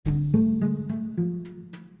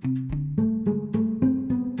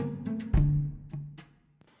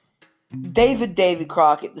David Davy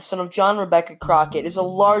Crockett, the son of John and Rebecca Crockett, is a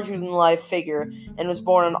larger-than-life figure and was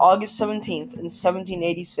born on August 17th in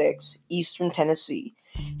 1786, Eastern Tennessee.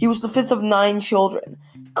 He was the fifth of 9 children.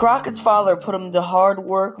 Crockett's father put him to hard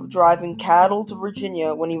work of driving cattle to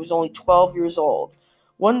Virginia when he was only 12 years old.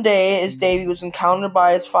 One day, as Davy was encountered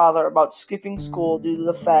by his father about skipping school due to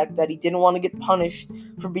the fact that he didn't want to get punished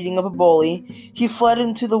for beating up a bully, he fled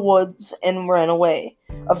into the woods and ran away.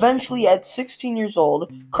 Eventually, at 16 years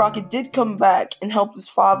old, Crockett did come back and helped his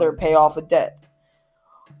father pay off a debt.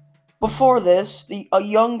 Before this, a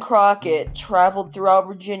young Crockett traveled throughout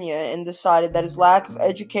Virginia and decided that his lack of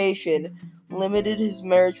education limited his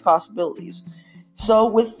marriage possibilities. So,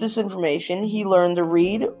 with this information, he learned to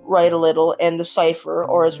read, write a little, and decipher,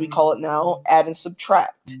 or as we call it now, add and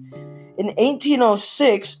subtract. In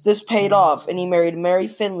 1806, this paid off, and he married Mary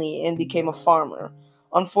Finley and became a farmer.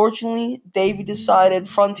 Unfortunately, Davy decided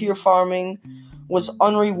frontier farming was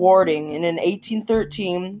unrewarding, and in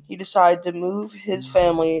 1813, he decided to move his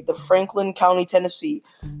family to Franklin County, Tennessee,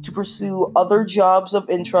 to pursue other jobs of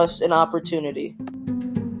interest and opportunity.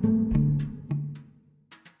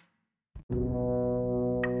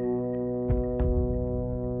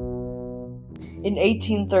 In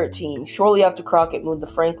 1813, shortly after Crockett moved to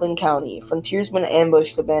Franklin County, frontiersmen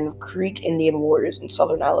ambushed a band of Creek Indian warriors in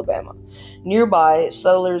southern Alabama. Nearby,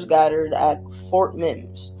 settlers gathered at Fort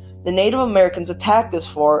Mims. The Native Americans attacked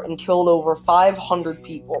this fort and killed over 500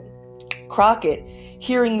 people. Crockett,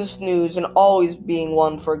 hearing this news and always being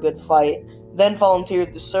one for a good fight, then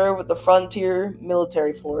volunteered to serve with the frontier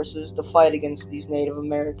military forces to fight against these Native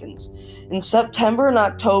Americans. In September and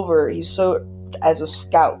October, he served as a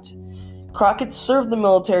scout. Crockett served the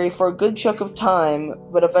military for a good chunk of time,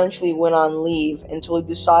 but eventually went on leave until he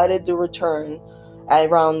decided to return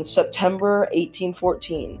around September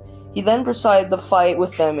 1814. He then proceeded to fight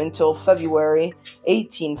with them until February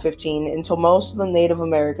 1815, until most of the Native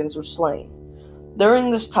Americans were slain. During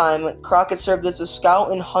this time, Crockett served as a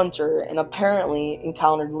scout and hunter and apparently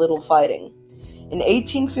encountered little fighting. In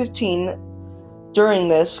 1815, during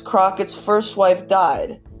this, Crockett's first wife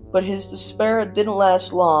died. But his despair didn't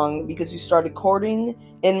last long because he started courting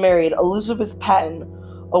and married Elizabeth Patton,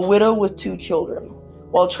 a widow with 2 children.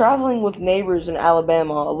 While traveling with neighbors in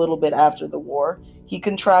Alabama a little bit after the war, he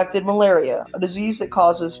contracted malaria, a disease that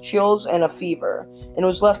causes chills and a fever, and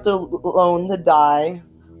was left alone to die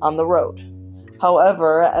on the road.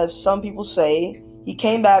 However, as some people say, he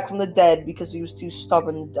came back from the dead because he was too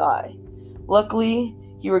stubborn to die. Luckily,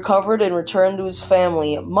 he recovered and returned to his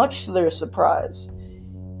family, much to their surprise.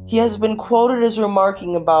 He has been quoted as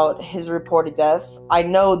remarking about his reported death, "I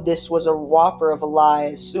know this was a whopper of a lie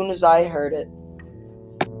as soon as I heard it."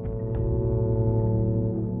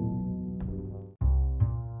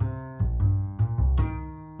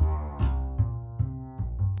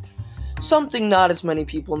 Something not as many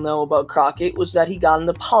people know about Crockett was that he got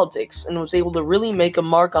into politics and was able to really make a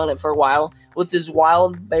mark on it for a while with his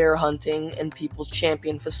wild bear hunting and people's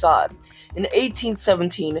champion facade. In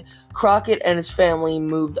 1817, Crockett and his family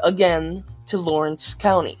moved again to Lawrence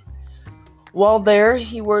County. While there,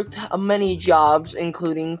 he worked many jobs,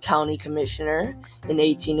 including county commissioner. In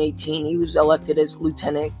 1818, he was elected as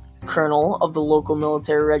lieutenant colonel of the local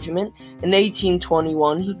military regiment. In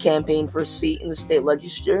 1821, he campaigned for a seat in the state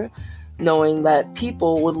legislature, knowing that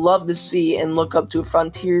people would love to see and look up to a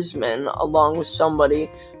frontiersman along with somebody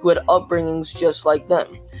who had upbringings just like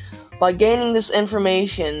them. By gaining this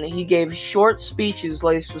information, he gave short speeches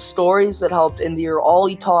laced with stories that helped endear all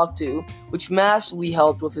he talked to, which massively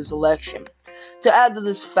helped with his election. To add to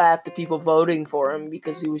this fact of people voting for him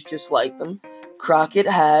because he was just like them, Crockett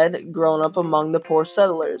had grown up among the poor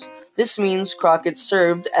settlers. This means Crockett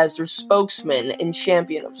served as their spokesman and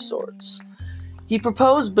champion of sorts. He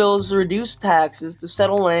proposed bills to reduce taxes, to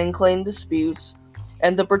settle land claim disputes,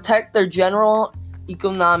 and to protect their general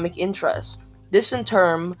economic interests. This in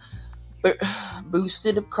turn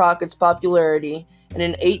boosted Crockett's popularity, and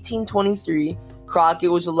in 1823,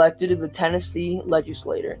 Crockett was elected to the Tennessee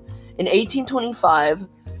legislature. In 1825,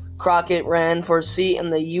 Crockett ran for a seat in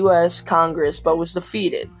the U.S. Congress but was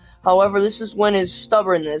defeated. However, this is when his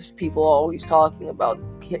stubbornness, people are always talking about,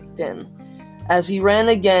 kicked in, as he ran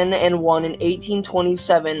again and won in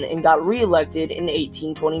 1827 and got re-elected in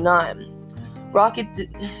 1829.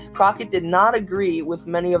 Crockett did not agree with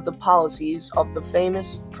many of the policies of the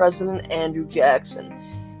famous President Andrew Jackson.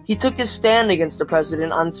 He took his stand against the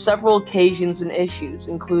president on several occasions and issues,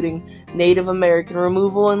 including Native American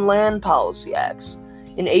removal and land policy acts.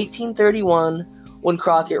 In 1831, when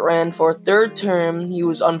Crockett ran for a third term, he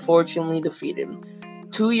was unfortunately defeated.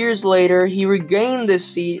 2 years later, he regained this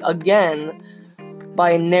seat again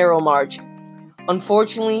by a narrow margin.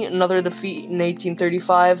 Unfortunately, another defeat in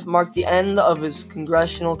 1835 marked the end of his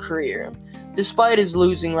congressional career. Despite his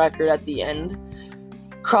losing record at the end,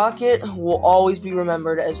 Crockett will always be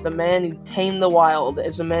remembered as the man who tamed the wild,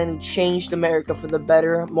 as the man who changed America for the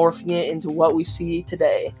better, morphing it into what we see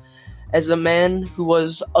today, as a man who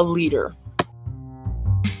was a leader.